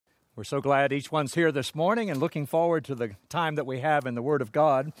We're so glad each one's here this morning and looking forward to the time that we have in the Word of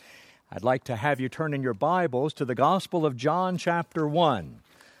God. I'd like to have you turn in your Bibles to the Gospel of John chapter 1.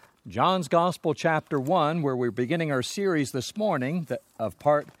 John's Gospel chapter 1, where we're beginning our series this morning of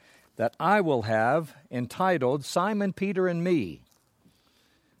part that I will have entitled Simon, Peter, and Me.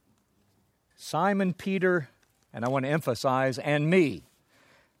 Simon, Peter, and I want to emphasize, and me.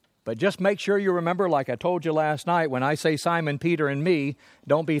 But just make sure you remember, like I told you last night, when I say Simon, Peter, and me,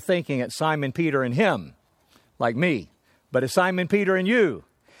 don't be thinking it's Simon, Peter, and him, like me, but it's Simon, Peter, and you.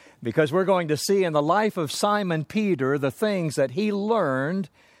 Because we're going to see in the life of Simon Peter the things that he learned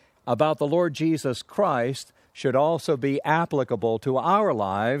about the Lord Jesus Christ should also be applicable to our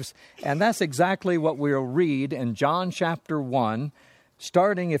lives. And that's exactly what we'll read in John chapter 1,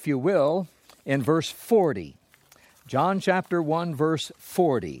 starting, if you will, in verse 40. John chapter 1, verse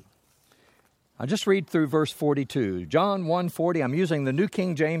 40. I'll just read through verse 42. John 1:40, I'm using the New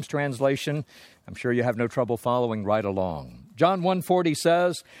King James translation. I'm sure you have no trouble following right along. John 1:40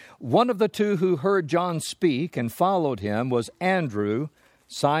 says, "One of the two who heard John speak and followed him was Andrew,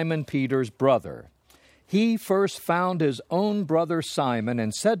 Simon Peter's brother. He first found his own brother Simon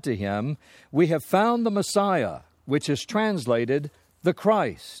and said to him, 'We have found the Messiah,' which is translated, the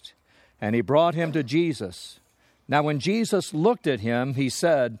Christ. And he brought him to Jesus. Now when Jesus looked at him, he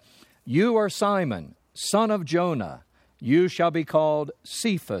said, 'You are Simon, son of Jonah. You shall be called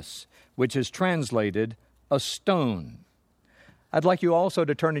Cephas,' which is translated, a stone." I'd like you also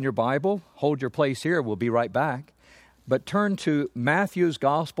to turn in your Bible. Hold your place here. We'll be right back. But turn to Matthew's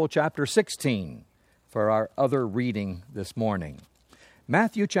Gospel, chapter 16, for our other reading this morning.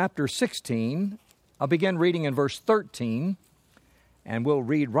 Matthew chapter 16, I'll begin reading in verse 13, and we'll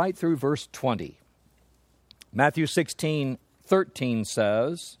read right through verse 20. Matthew 16:13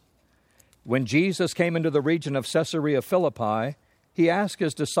 says, "When Jesus came into the region of Caesarea Philippi, he asked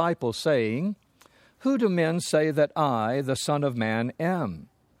his disciples, saying, 'Who do men say that I, the Son of Man, am?'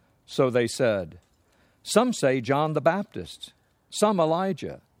 So they said, 'Some say John the Baptist, some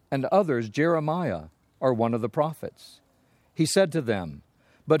Elijah, and others Jeremiah, or one of the prophets.' He said to them,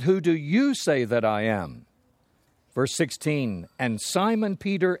 'But who do you say that I am?' Verse 16, "And Simon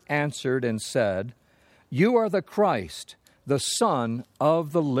Peter answered and said, 'You are the Christ, the Son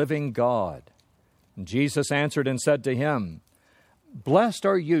of the living God.' And Jesus answered and said to him, 'Blessed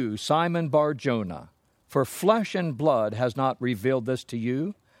are you, Simon Bar-Jonah, for flesh and blood has not revealed this to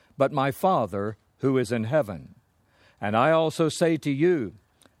you, but my Father who is in heaven. And I also say to you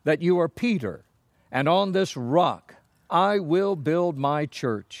that you are Peter, and on this rock I will build my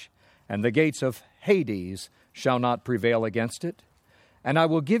church, and the gates of Hades shall not prevail against it. And I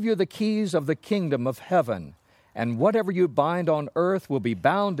will give you the keys of the kingdom of heaven, and whatever you bind on earth will be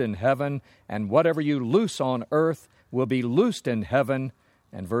bound in heaven, and whatever you loose on earth will be loosed in heaven.'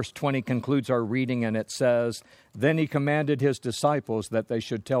 And verse 20 concludes our reading, and it says, 'Then he commanded his disciples that they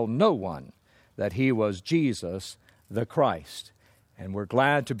should tell no one that he was Jesus the Christ.'" And we're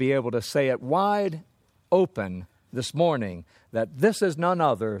glad to be able to say it wide open this morning that this is none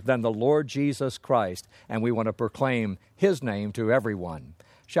other than the Lord Jesus Christ, and we want to proclaim his name to everyone.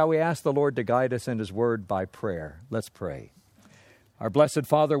 Shall we ask the Lord to guide us in his word by prayer? Let's pray. Our blessed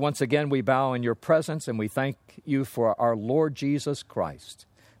Father, once again we bow in your presence and we thank you for our Lord Jesus Christ.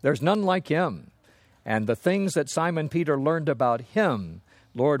 There's none like him. And the things that Simon Peter learned about him,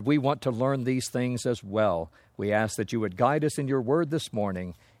 Lord, we want to learn these things as well. We ask that you would guide us in your word this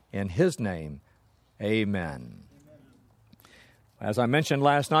morning. In his name, amen. As I mentioned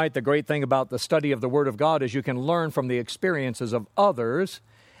last night, the great thing about the study of the Word of God is you can learn from the experiences of others,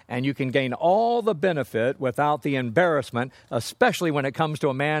 and you can gain all the benefit without the embarrassment, especially when it comes to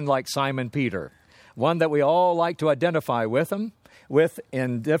a man like Simon Peter, one that we all like to identify with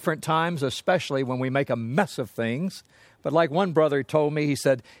in different times, especially when we make a mess of things. But like one brother told me, he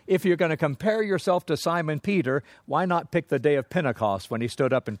said, if you're going to compare yourself to Simon Peter, why not pick the day of Pentecost when he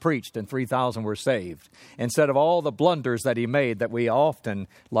stood up and preached and 3,000 were saved, instead of all the blunders that he made that we often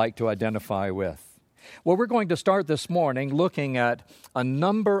like to identify with? Well, we're going to start this morning looking at a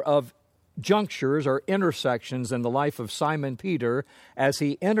number of junctures or intersections in the life of Simon Peter as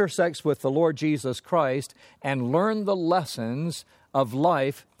he intersects with the Lord Jesus Christ and learn the lessons of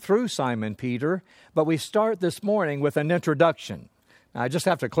life through Simon Peter. But we start this morning with an introduction. Now, I just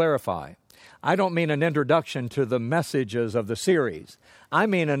have to clarify. I don't mean an introduction to the messages of the series. I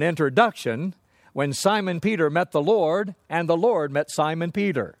mean an introduction when Simon Peter met the Lord and the Lord met Simon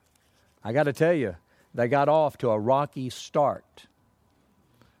Peter. I got to tell you, they got off to a rocky start.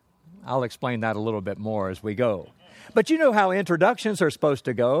 I'll explain that a little bit more as we go. But you know how introductions are supposed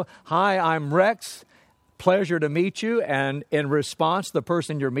to go. Hi, I'm Rex. pleasure to meet you. And in response, the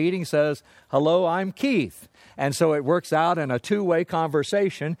person you're meeting says, hello, I'm Keith. And so it works out in a two-way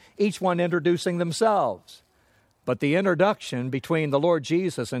conversation, each one introducing themselves. But the introduction between the Lord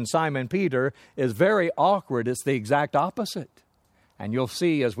Jesus and Simon Peter is very awkward. It's the exact opposite. And you'll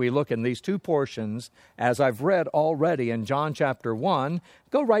see as we look in these two portions, as I've read already in John chapter 1,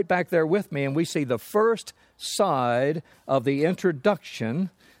 go right back there with me, and we see the first side of the introduction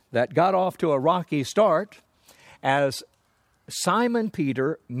that got off to a rocky start as Simon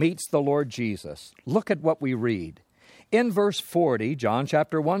Peter meets the Lord Jesus. Look at what we read. In verse 40, John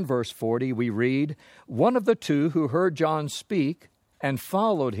chapter 1, verse 40, we read, one of the two who heard John speak and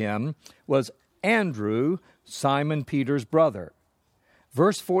followed him was Andrew, Simon Peter's brother.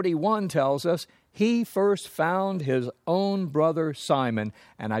 Verse 41 tells us he first found his own brother Simon.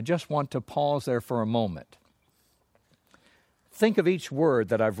 And I just want to pause there for a moment. Think of each word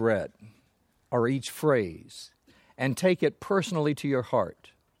that I've read, or each phrase, and take it personally to your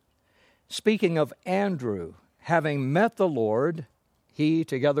heart. Speaking of Andrew, having met the Lord, he,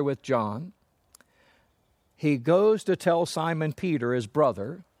 together with John, he goes to tell Simon Peter, his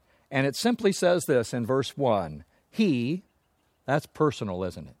brother, and it simply says this in verse 1, he, that's personal,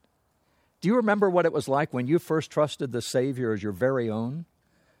 isn't it? Do you remember what it was like when you first trusted the Savior as your very own?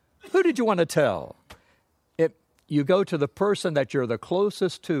 Who did you want to tell? You go to the person that you're the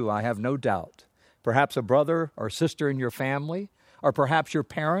closest to, I have no doubt. Perhaps a brother or sister in your family, or perhaps your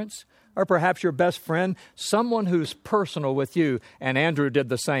parents, or perhaps your best friend, someone who's personal with you. And Andrew did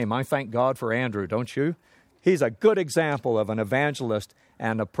the same. I thank God for Andrew, don't you? He's a good example of an evangelist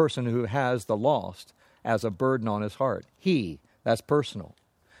and a person who has the lost as a burden on his heart. He, that's personal.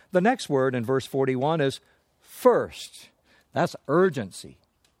 The next word in verse 41 is first. That's urgency.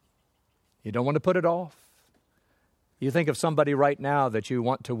 You don't want to put it off. You think of somebody right now that you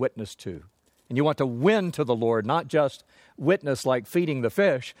want to witness to, and you want to win to the Lord, not just witness like feeding the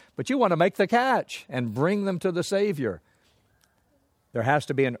fish, but you want to make the catch and bring them to the Savior. There has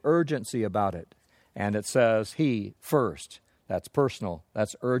to be an urgency about it. And it says, he first. That's personal.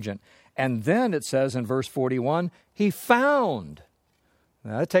 That's urgent. And then it says in verse 41, he found.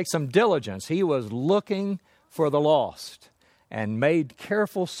 Now, that takes some diligence. He was looking for the lost and made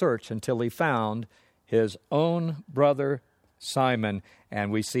careful search until he found his own brother Simon.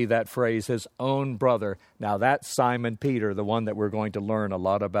 And we see that phrase, his own brother. Now that's Simon Peter, the one that we're going to learn a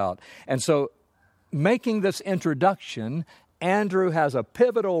lot about. And so making this introduction, Andrew has a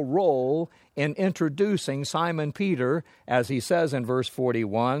pivotal role in introducing Simon Peter, as he says in verse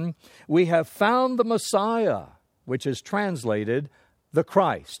 41, we have found the Messiah, which is translated the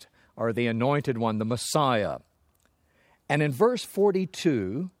Christ, or the Anointed One, the Messiah. And in verse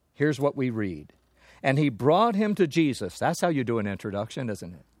 42, here's what we read. And he brought him to Jesus. That's how you do an introduction,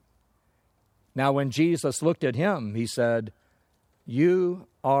 isn't it? Now, when Jesus looked at him, he said, you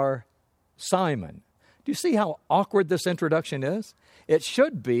are Simon. Do you see how awkward this introduction is? It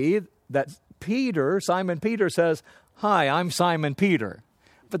should be that Simon Peter says, hi, I'm Simon Peter.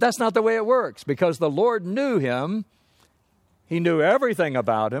 But that's not the way it works, because the Lord knew him. He knew everything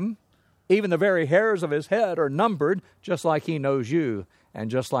about him. Even the very hairs of his head are numbered, just like he knows you and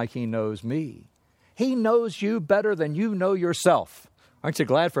just like he knows me. He knows you better than you know yourself. Aren't you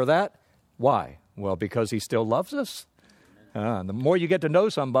glad for that? Why? Well, because he still loves us. The more you get to know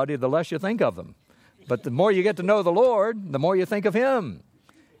somebody, the less you think of them. But the more you get to know the Lord, the more you think of him.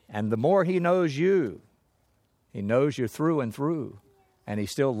 And the more he knows you. He knows you through and through. And he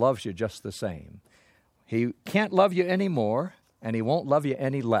still loves you just the same. He can't love you any more, and he won't love you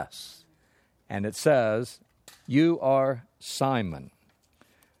any less. And it says, you are Simon,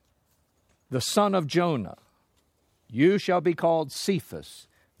 the son of Jonah. You shall be called Cephas,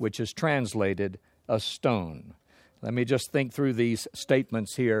 which is translated a stone. Let me just think through these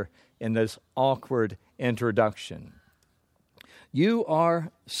statements here in this awkward introduction. You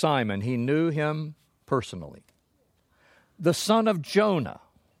are Simon. He knew him personally. The son of Jonah.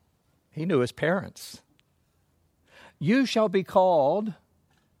 He knew his parents. You shall be called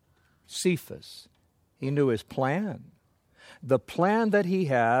Cephas. He knew his plan. The plan that he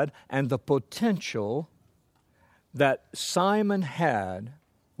had and the potential that Simon had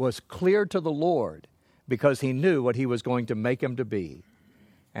was clear to the Lord because he knew what he was going to make him to be.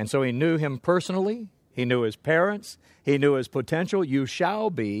 And so he knew him personally. He knew his parents. He knew his potential. You shall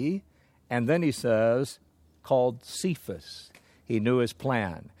be. And then he says, called Cephas. He knew his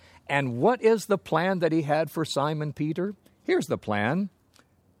plan. And what is the plan that he had for Simon Peter? Here's the plan.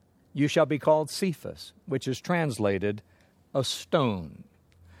 You shall be called Cephas, which is translated a stone.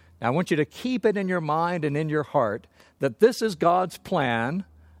 Now, I want you to keep it in your mind and in your heart that this is God's plan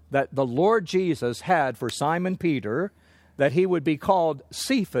that the Lord Jesus had for Simon Peter, that he would be called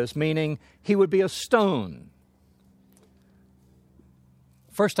Cephas, meaning he would be a stone.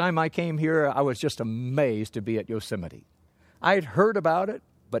 First time I came here, I was just amazed to be at Yosemite. I had heard about it,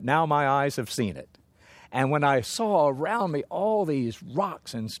 but now my eyes have seen it. And when I saw around me all these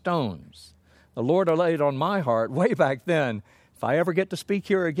rocks and stones, the Lord laid on my heart way back then, if I ever get to speak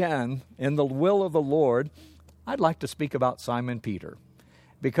here again in the will of the Lord, I'd like to speak about Simon Peter.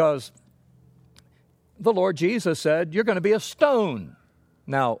 Because the Lord Jesus said, you're going to be a stone.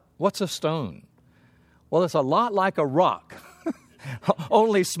 Now, what's a stone? Well, it's a lot like a rock,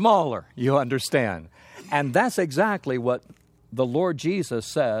 only smaller, you understand. And that's exactly what the Lord Jesus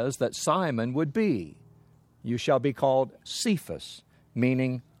says that Simon would be. You shall be called Cephas,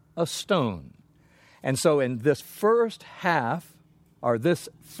 meaning a stone. And so in this first half, or this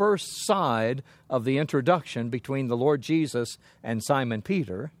first side of the introduction between the Lord Jesus and Simon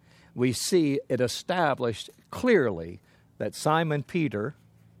Peter, we see it established clearly that Simon Peter,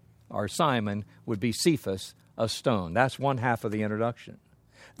 or Simon, would be Cephas, a stone. That's one half of the introduction.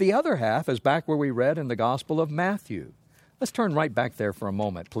 The other half is back where we read in the Gospel of Matthew. Let's turn right back there for a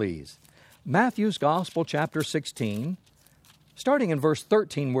moment, please. Matthew's Gospel, chapter 16, starting in verse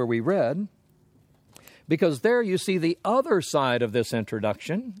 13 where we read, because there you see the other side of this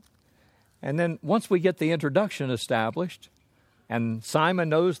introduction. And then once we get the introduction established, and Simon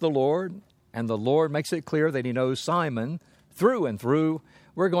knows the Lord, and the Lord makes it clear that he knows Simon through and through,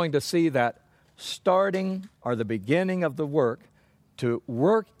 we're going to see that starting or the beginning of the work to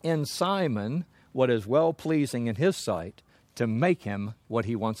work in Simon what is well-pleasing in his sight to make him what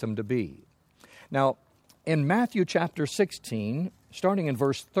he wants him to be. Now, in Matthew chapter 16, starting in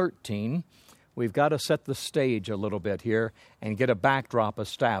verse 13, we've got to set the stage a little bit here and get a backdrop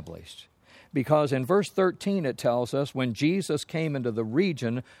established. Because in verse 13 it tells us when Jesus came into the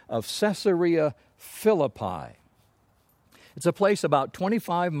region of Caesarea Philippi. It's a place about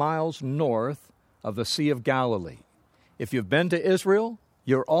 25 miles north of the Sea of Galilee. If you've been to Israel,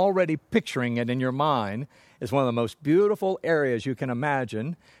 you're already picturing it in your mind. It's one of the most beautiful areas you can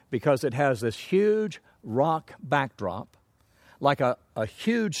imagine because it has this huge rock backdrop, like a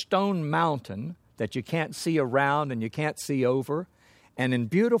huge stone mountain that you can't see around and you can't see over. And in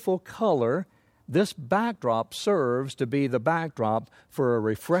beautiful color, this backdrop serves to be the backdrop for a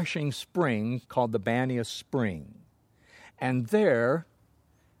refreshing spring called the Banias Spring. And there,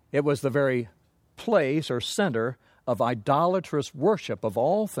 it was the very place or center of idolatrous worship of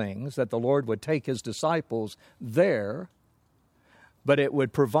all things that the Lord would take his disciples there, but it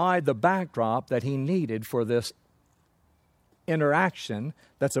would provide the backdrop that he needed for this interaction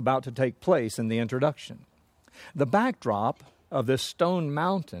that's about to take place in the introduction. The backdrop of this stone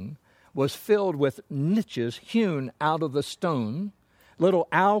mountain was filled with niches hewn out of the stone, little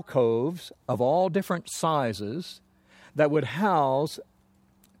alcoves of all different sizes that would house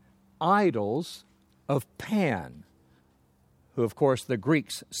idols of Pan, who, of course, the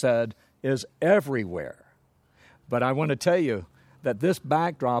Greeks said is everywhere. But I want to tell you that this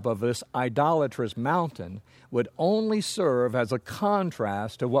backdrop of this idolatrous mountain would only serve as a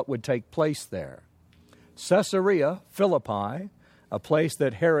contrast to what would take place there. Caesarea Philippi, a place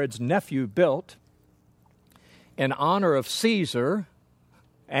that Herod's nephew built in honor of Caesar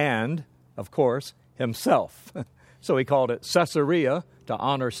and, of course, himself. So he called it Caesarea to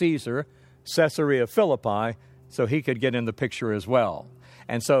honor Caesar, Caesarea Philippi, so he could get in the picture as well.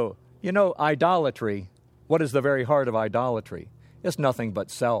 And so, you know, idolatry, what is the very heart of idolatry? It's nothing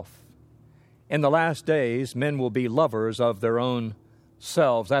but self. In the last days, men will be lovers of their own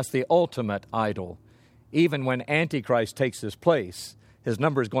selves. That's the ultimate idol. Even when Antichrist takes his place, his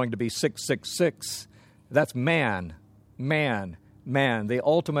number is going to be 666. That's man. The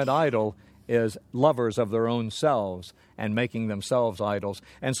ultimate idol is lovers of their own selves and making themselves idols.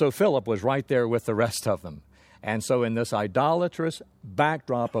 And so Philip was right there with the rest of them. And so in this idolatrous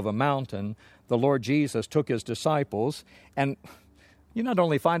backdrop of a mountain, the Lord Jesus took his disciples, and you not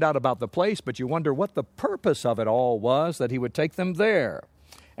only find out about the place, but you wonder what the purpose of it all was that he would take them there.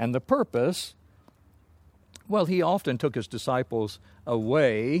 And the purpose, well, he often took his disciples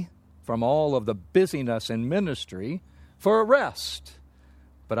away from all of the busyness in ministry for a rest.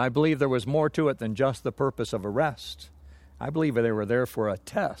 But I believe there was more to it than just the purpose of a rest. I believe they were there for a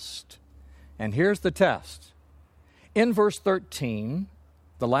test. And here's the test. In verse 13,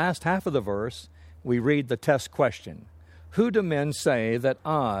 the last half of the verse, we read the test question. Who do men say that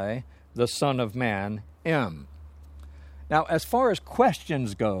I, the Son of Man, am? Now, as far as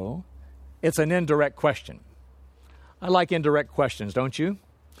questions go, it's an indirect question. I like indirect questions, don't you?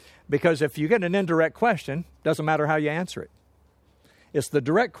 Because if you get an indirect question, it doesn't matter how you answer it. It's the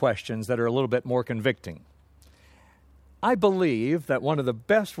direct questions that are a little bit more convicting. I believe that one of the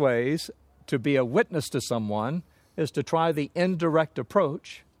best ways to be a witness to someone is to try the indirect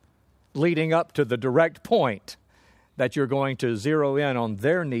approach leading up to the direct point that you're going to zero in on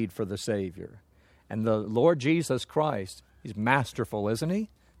their need for the Savior. And the Lord Jesus Christ, He's masterful, isn't He?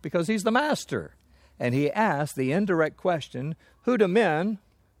 Because He's the Master. And He asked the indirect question, who do men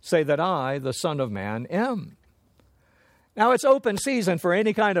say that I, the Son of Man, am? Now, it's open season for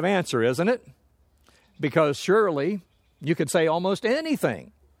any kind of answer, isn't it? Because surely you could say almost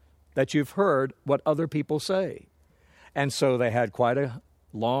anything that you've heard what other people say. And so they had quite a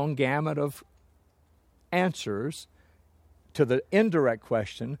long gamut of answers to the indirect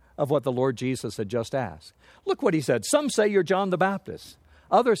question of what the Lord Jesus had just asked. Look what He said. Some say you're John the Baptist.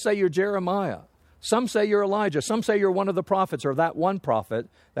 Others say you're Jeremiah. Some say you're Elijah. Some say you're one of the prophets, or that one prophet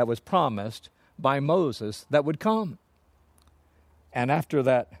that was promised by Moses that would come. And after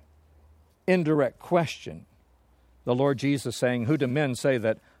that indirect question, the Lord Jesus saying, who do men say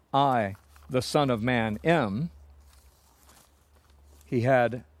that I, the Son of Man, am? He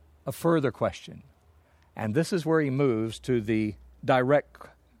had a further question. And this is where He moves to the direct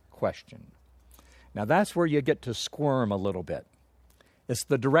question. Now that's where you get to squirm a little bit. It's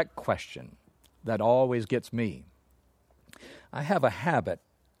the direct question that always gets me. I have a habit.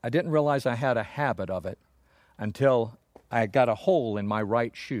 I didn't realize I had a habit of it until I got a hole in my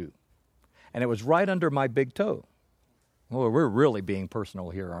right shoe. And it was right under my big toe. Well, we're really being personal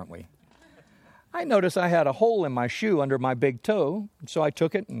here, aren't we? I noticed I had a hole in my shoe under my big toe, so I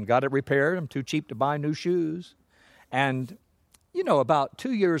took it and got it repaired. I'm too cheap to buy new shoes. And, about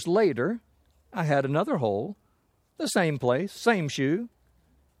 2 years later, I had another hole, the same place, same shoe,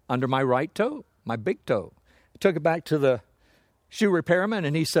 under my right toe, my big toe. I took it back to the shoe repairman,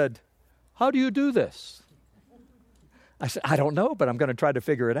 and he said, how do you do this? I said, I don't know, but I'm going to try to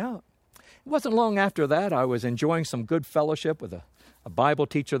figure it out. It wasn't long after that I was enjoying some good fellowship with a Bible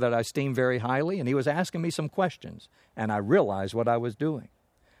teacher that I esteem very highly, and he was asking me some questions, and I realized what I was doing.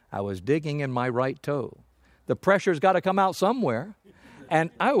 I was digging in my right toe. The pressure's got to come out somewhere, and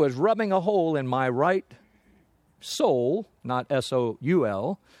I was rubbing a hole in my right sole, not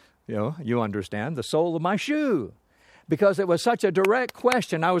S-O-U-L, you understand, the sole of my shoe, because it was such a direct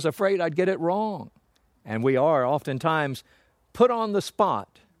question, I was afraid I'd get it wrong. And we are oftentimes put on the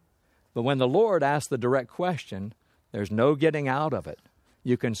spot. But when the Lord asks the direct question, there's no getting out of it.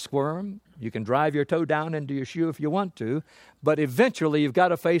 You can squirm, you can drive your toe down into your shoe if you want to, but eventually you've got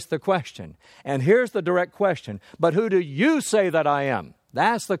to face the question. And here's the direct question, but who do you say that I am?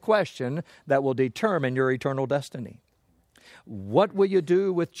 That's the question that will determine your eternal destiny. What will you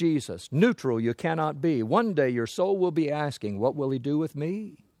do with Jesus? Neutral you cannot be. One day your soul will be asking, what will He do with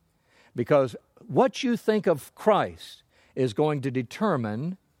me? Because what you think of Christ is going to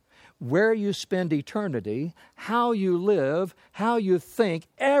determine where you spend eternity, how you live, how you think,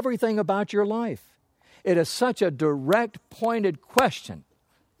 everything about your life. It is such a direct, pointed question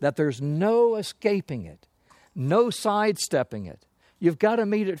that there's no escaping it, no sidestepping it. You've got to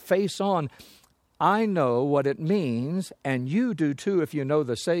meet it face on. I know what it means, and you do too if you know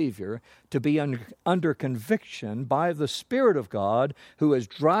the Savior, to be under conviction by the Spirit of God who is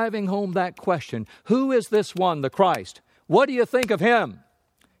driving home that question. Who is this one, the Christ? What do you think of Him?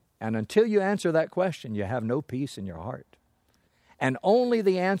 And until you answer that question, you have no peace in your heart. And only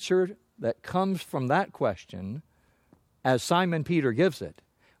the answer that comes from that question, as Simon Peter gives it,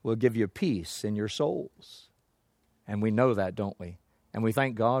 will give you peace in your souls. And we know that, don't we? And we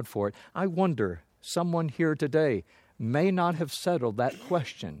thank God for it. I wonder, someone here today may not have settled that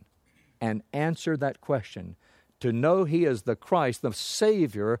question and answered that question to know He is the Christ, the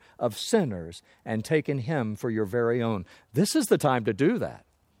Savior of sinners, and taken Him for your very own. This is the time to do that.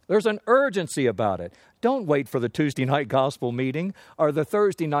 There's an urgency about it. Don't wait for the Tuesday night gospel meeting or the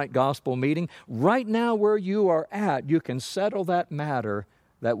Thursday night gospel meeting. Right now where you are at, you can settle that matter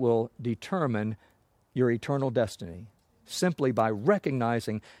that will determine your eternal destiny simply by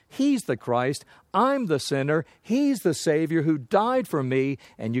recognizing He's the Christ, I'm the sinner, He's the Savior who died for me,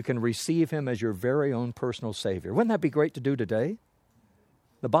 and you can receive Him as your very own personal Savior. Wouldn't that be great to do today?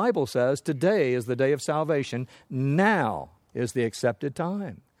 The Bible says today is the day of salvation. Now is the accepted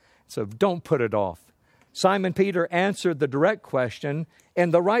time. So don't put it off. Simon Peter answered the direct question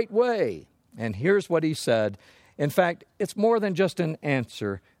in the right way. And here's what he said. In fact, it's more than just an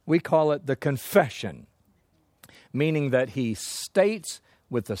answer. We call it the confession, meaning that he states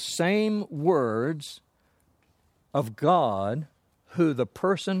with the same words of God who the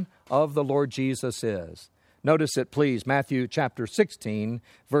person of the Lord Jesus is. Notice it, please, Matthew chapter 16,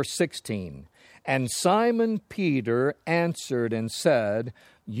 verse 16. And Simon Peter answered and said,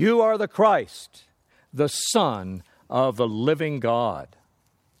 You are the Christ, the Son of the living God.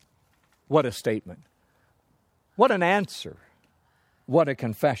 What a statement. What an answer. What a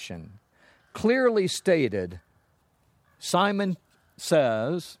confession. Clearly stated, Simon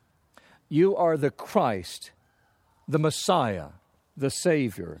says, You are the Christ, the Messiah, the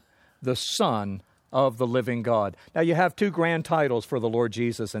Savior, the Son of the living God. Now you have two grand titles for the Lord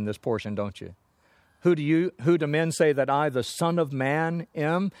Jesus in this portion, don't you? Who do men say that I, the Son of Man,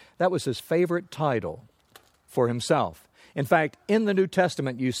 am? That was his favorite title for himself. In fact, in the New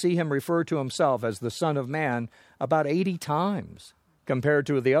Testament, you see him refer to himself as the Son of Man about 80 times. Compared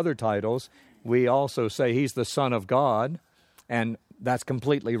to the other titles, we also say he's the Son of God, and that's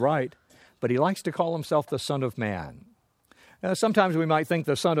completely right. But he likes to call himself the Son of Man. Now, sometimes we might think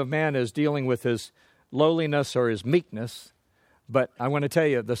the Son of Man is dealing with his lowliness or his meekness, but I want to tell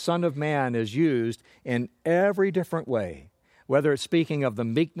you, the Son of Man is used in every different way, whether it's speaking of the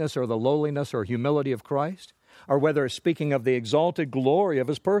meekness or the lowliness or humility of Christ, or whether it's speaking of the exalted glory of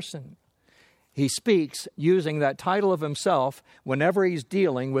his person. He speaks using that title of himself whenever he's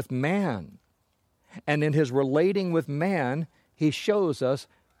dealing with man. And in his relating with man, he shows us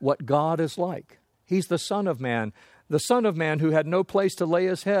what God is like. He's the Son of Man, the Son of Man who had no place to lay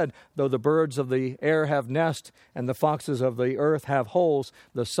his head, though the birds of the air have nests and the foxes of the earth have holes.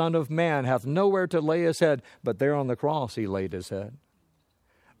 The Son of Man hath nowhere to lay his head, but there on the cross he laid his head.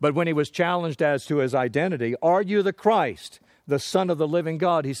 But when he was challenged as to his identity, are you the Christ, the Son of the living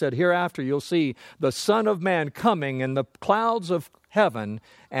God? He said, hereafter you'll see the Son of Man coming in the clouds of heaven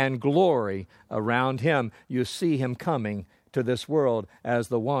and glory around him. You see him coming to this world as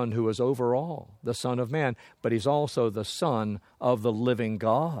the one who is over all, the Son of Man, but he's also the Son of the living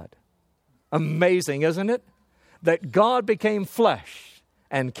God. Amazing, isn't it? That God became flesh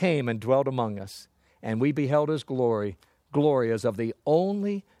and came and dwelt among us, and we beheld his glory, glory as of the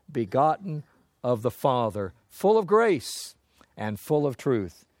only begotten of the Father, full of grace and full of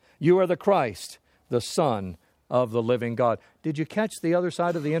truth. You are the Christ, the Son of the living God. Did you catch the other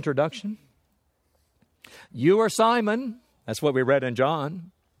side of the introduction? You are Simon. That's what we read in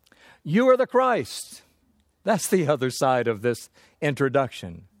John. You are the Christ. That's the other side of this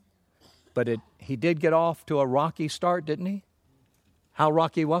introduction. But he did get off to a rocky start, didn't he? How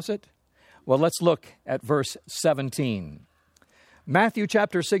rocky was it? Well, let's look at verse 17. Matthew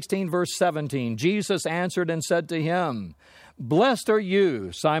chapter 16, verse 17. Jesus answered and said to him, Blessed are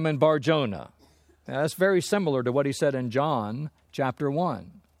you, Simon Bar-Jonah. Now, that's very similar to what he said in John chapter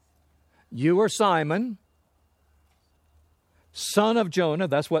 1. You are Simon, son of Jonah.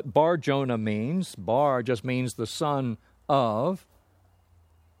 That's what Bar-Jonah means. Bar just means the son of.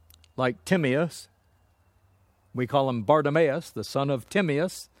 Like Timaeus, we call him Bartimaeus, the son of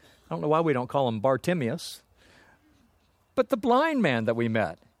Timaeus. I don't know why we don't call him Bartimaeus. But the blind man that we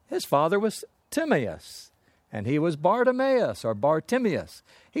met, his father was Timaeus, and he was Bartimaeus or Bartimaeus.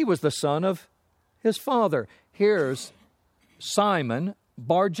 He was the son of his father. Here's Simon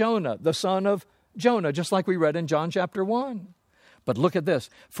Bar-Jonah, the son of Jonah, just like we read in John chapter 1. But look at this.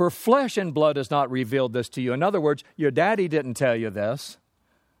 For flesh and blood has not revealed this to you. In other words, your daddy didn't tell you this.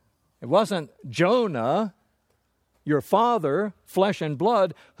 It wasn't Jonah, your father, flesh and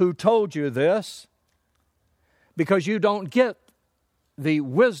blood, who told you this, because you don't get the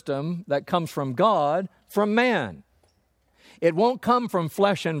wisdom that comes from God from man. It won't come from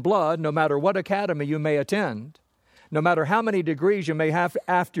flesh and blood, no matter what academy you may attend, no matter how many degrees you may have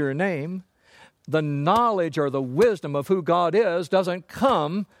after your name. The knowledge or the wisdom of who God is doesn't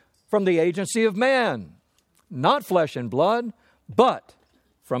come from the agency of man, not flesh and blood, but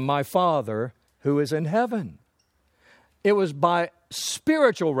from my Father who is in heaven. It was by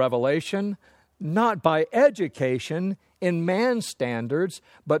spiritual revelation, not by education in man's standards,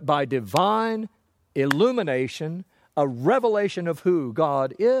 but by divine illumination, a revelation of who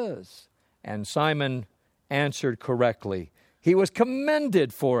God is. And Simon answered correctly. He was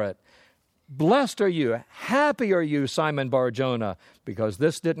commended for it. Blessed are you, happy are you, Simon Bar-Jonah, because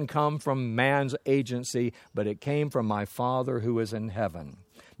this didn't come from man's agency, but it came from my Father who is in heaven.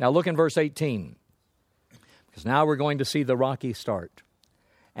 Now look in verse 18, because now we're going to see the rocky start.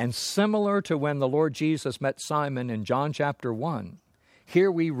 And similar to when the Lord Jesus met Simon in John chapter 1,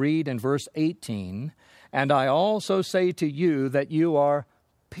 here we read in verse 18, and I also say to you that you are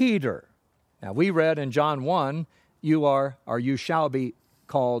Peter. Now we read in John 1, you are, or you shall be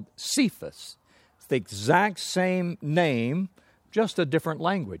called Cephas. It's the exact same name, just a different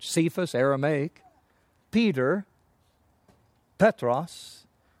language. Cephas, Aramaic. Peter, Petros,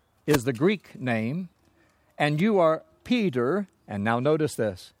 is the Greek name. and you are Peter, and now notice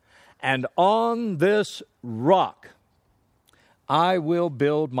this, and on this rock I will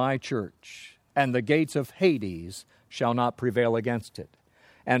build my church, and the gates of Hades shall not prevail against it.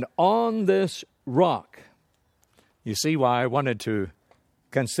 And on this rock, you see why I wanted to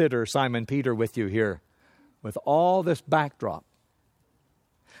consider Simon Peter with you here, with all this backdrop.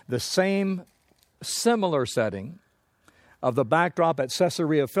 The same similar setting of the backdrop at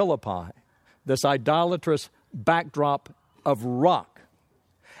Caesarea Philippi, this idolatrous backdrop of rock.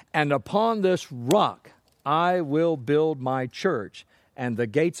 And upon this rock I will build my church, and the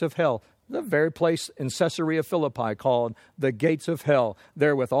gates of hell, the very place in Caesarea Philippi called the gates of hell,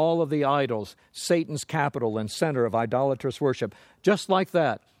 there with all of the idols, Satan's capital and center of idolatrous worship, just like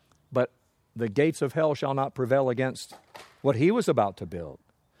that. But the gates of hell shall not prevail against what he was about to build.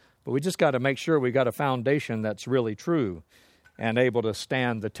 But we just got to make sure we got a foundation that's really true and able to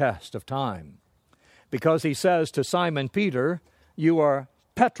stand the test of time. Because he says to Simon Peter, you are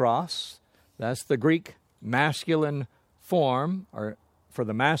Petros, that's the Greek masculine form, or for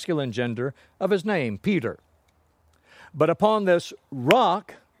the masculine gender of his name, Peter. But upon this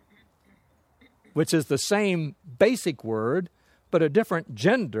rock, which is the same basic word, but a different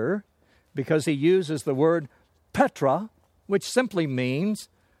gender, because he uses the word Petra, which simply means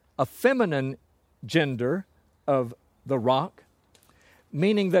a feminine gender of the rock,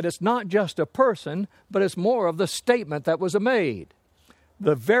 meaning that it's not just a person, but it's more of the statement that was made.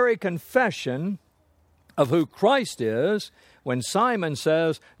 The very confession of who Christ is, when Simon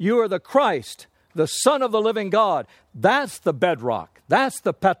says, you are the Christ, the Son of the living God. That's the bedrock. That's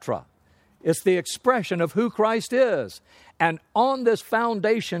the Petra. It's the expression of who Christ is. And on this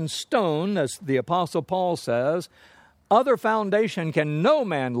foundation stone, as the Apostle Paul says, other foundation can no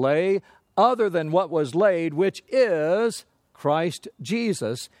man lay other than what was laid, which is Christ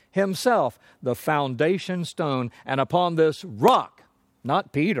Jesus himself, the foundation stone. And upon this rock,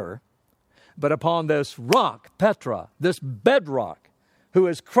 not Peter, but upon this rock, Petra, this bedrock, who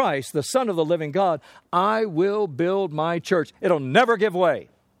is Christ, the Son of the living God, I will build my church. It'll never give way.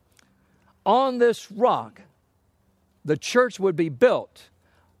 On this rock, the church would be built.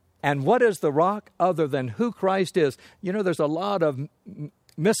 And what is the rock other than who Christ is? You know, there's a lot of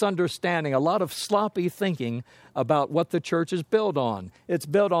misunderstanding, a lot of sloppy thinking about what the church is built on. It's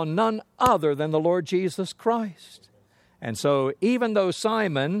built on none other than the Lord Jesus Christ. And so even though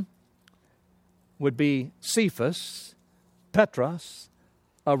Simon would be Cephas, Petros,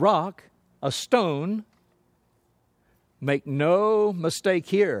 a rock, a stone, make no mistake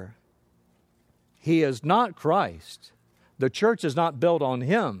here. He is not Christ. The church is not built on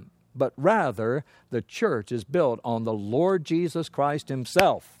him, but rather the church is built on the Lord Jesus Christ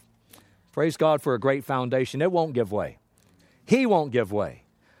himself. Praise God for a great foundation. It won't give way. He won't give way.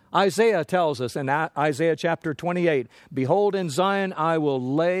 Isaiah tells us in Isaiah chapter 28, behold, in Zion I will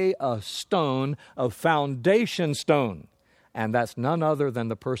lay a stone, a foundation stone. And that's none other than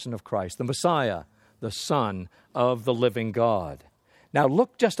the person of Christ, the Messiah, the Son of the living God. Now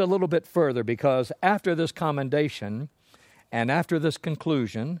look just a little bit further, because after this commendation and after this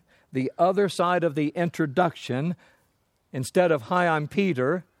conclusion, the other side of the introduction, instead of, hi, I'm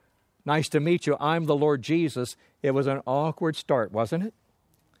Peter, nice to meet you, I'm the Lord Jesus, it was an awkward start, wasn't it?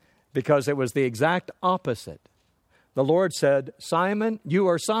 Because it was the exact opposite. The Lord said, Simon, you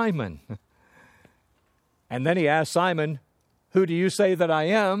are Simon. And then he asked Simon, who do you say that I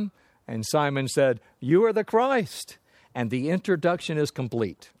am? And Simon said, you are the Christ. And the introduction is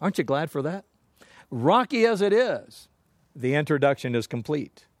complete. Aren't you glad for that? Rocky as it is, the introduction is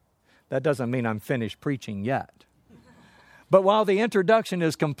complete. That doesn't mean I'm finished preaching yet. But while the introduction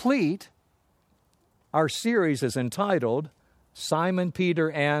is complete, our series is entitled Simon, Peter,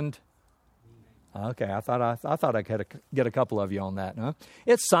 and... Okay, I thought I could get a couple of you on that, huh?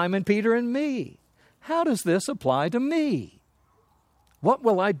 It's Simon, Peter, and me. How does this apply to me? What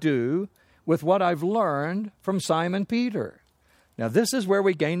will I do with what I've learned from Simon Peter? Now, this is where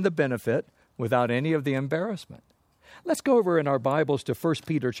we gain the benefit without any of the embarrassment. Let's go over in our Bibles to 1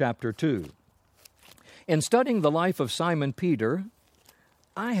 Peter chapter 2. In studying the life of Simon Peter,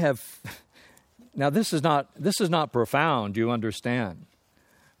 I have... Now, this is not profound, you understand.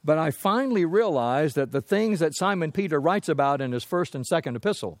 But I finally realized that the things that Simon Peter writes about in his first and second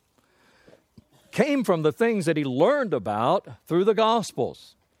epistle came from the things that he learned about through the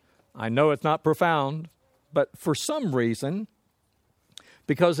Gospels. I know it's not profound, but for some reason,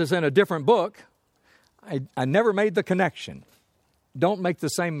 because it's in a different book, I never made the connection. Don't make the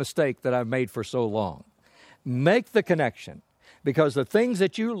same mistake that I've made for so long. Make the connection. Because the things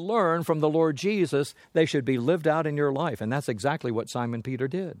that you learn from the Lord Jesus, they should be lived out in your life. And that's exactly what Simon Peter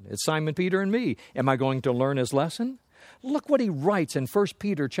did. It's Simon Peter and me. Am I going to learn his lesson? Look what he writes in 1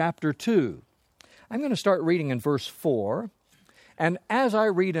 Peter chapter 2. I'm going to start reading in verse 4. And as I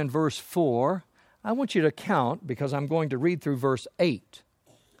read in verse 4, I want you to count, because I'm going to read through verse 8.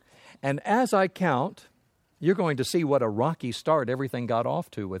 And as I count, you're going to see what a rocky start everything got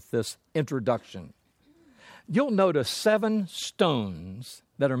off to with this introduction. You'll notice 7 stones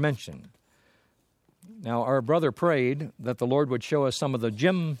that are mentioned. Now, our brother prayed that the Lord would show us some of the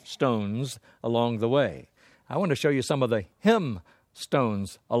gemstones along the way. I want to show you some of the hymn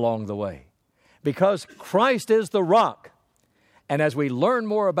stones along the way. Because Christ is the rock. And as we learn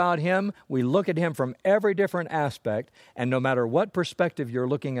more about him, we look at him from every different aspect. And no matter what perspective you're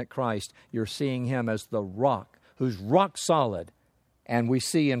looking at Christ, you're seeing him as the rock, who's rock solid. And we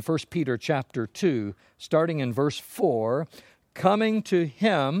see in 1 Peter chapter 2, starting in verse 4, coming to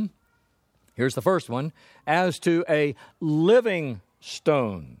him, here's the first one, as to a living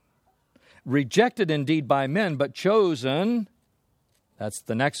stone, rejected indeed by men, but chosen, that's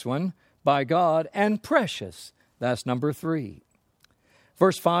the next one, by God, and precious. That's number 3.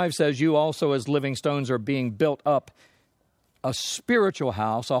 Verse 5 says, you also as living stones are being built up a spiritual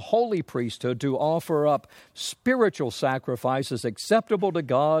house, a holy priesthood, to offer up spiritual sacrifices acceptable to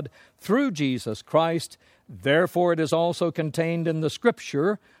God through Jesus Christ. Therefore it is also contained in the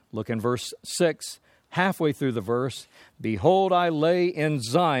Scripture. Look in verse 6, halfway through the verse. Behold, I lay in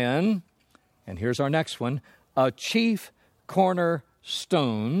Zion, and here's our next one, a chief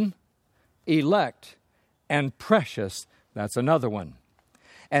cornerstone, elect and precious. That's another one.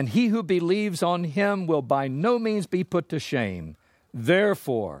 And he who believes on him will by no means be put to shame.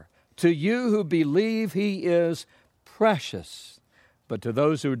 Therefore, to you who believe, he is precious. But to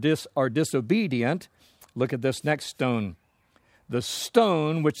those who are disobedient, look at this next stone. The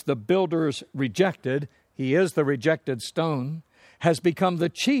stone which the builders rejected, he is the rejected stone, has become the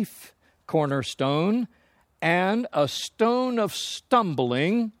chief cornerstone and a stone of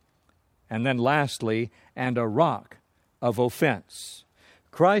stumbling, and then lastly, and a rock of offense.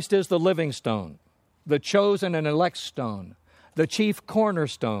 Christ is the living stone, the chosen and elect stone, the chief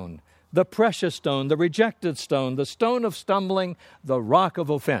cornerstone, the precious stone, the rejected stone, the stone of stumbling, the rock of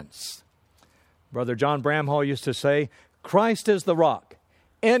offense. Brother John Bramhall used to say, Christ is the rock.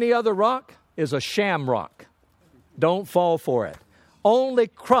 Any other rock is a sham rock. Don't fall for it. Only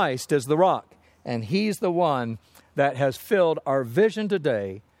Christ is the rock, and he's the one that has filled our vision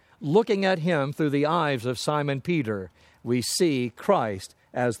today. Looking at him through the eyes of Simon Peter, we see Christ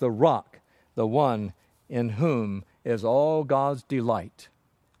as the rock, the one in whom is all God's delight.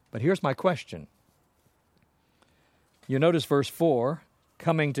 But here's my question. You notice verse 4,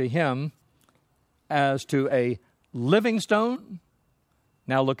 coming to him as to a living stone.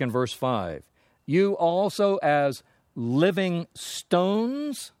 Now look in verse 5. You also as living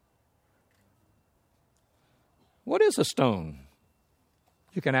stones. What is a stone?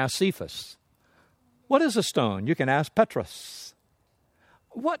 You can ask Cephas. What is a stone? You can ask Petrus.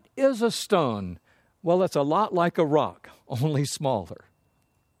 What is a stone? Well, it's a lot like a rock, only smaller.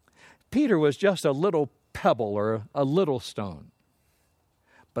 Peter was just a little pebble or a little stone.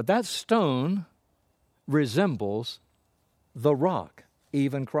 But that stone resembles the rock,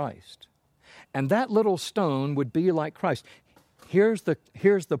 even Christ. And that little stone would be like Christ. Here's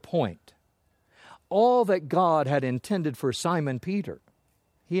the point. All that God had intended for Simon Peter,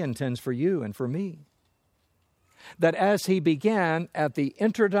 he intends for you and for me. That as he began at the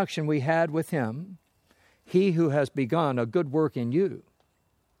introduction we had with him, he who has begun a good work in you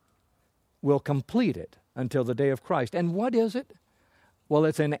will complete it until the day of Christ. And what is it? Well,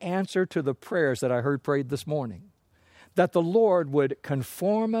 it's an answer to the prayers that I heard prayed this morning. That the Lord would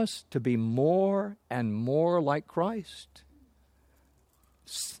conform us to be more and more like Christ.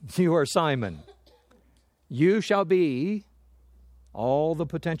 You are Simon. You shall be, all the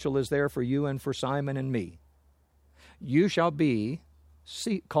potential is there for you and for Simon and me. You shall be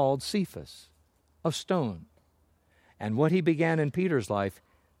called Cephas, a stone. And what he began in Peter's life,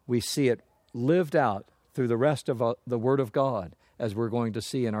 we see it lived out through the rest of the Word of God, as we're going to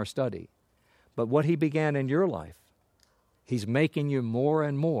see in our study. But what he began in your life, he's making you more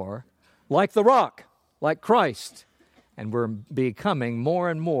and more like the rock, like Christ. And we're becoming more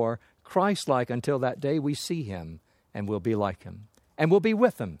and more Christ-like until that day we see him and we'll be like him. And we'll be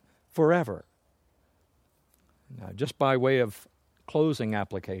with him forever. Now, just by way of closing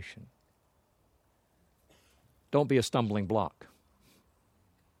application, don't be a stumbling block.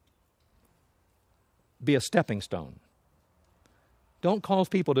 Be a stepping stone. Don't cause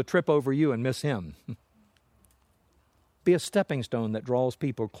people to trip over you and miss him. be a stepping stone that draws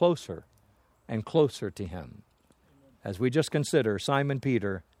people closer and closer to Him. As we just consider Simon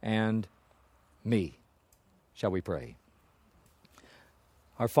Peter and me, shall we pray?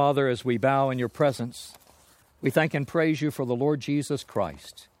 Our Father, as we bow in your presence, we thank and praise you for the Lord Jesus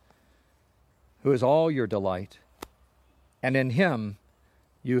Christ, who is all your delight, and in Him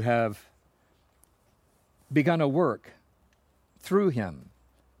you have begun a work through Him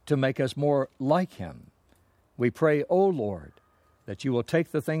to make us more like Him. We pray, O Lord, that you will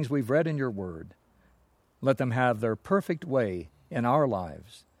take the things we've read in your word, let them have their perfect way in our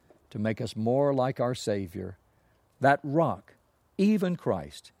lives to make us more like our Savior, that rock, even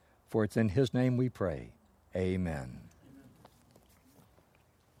Christ, for it's in His name we pray. Amen.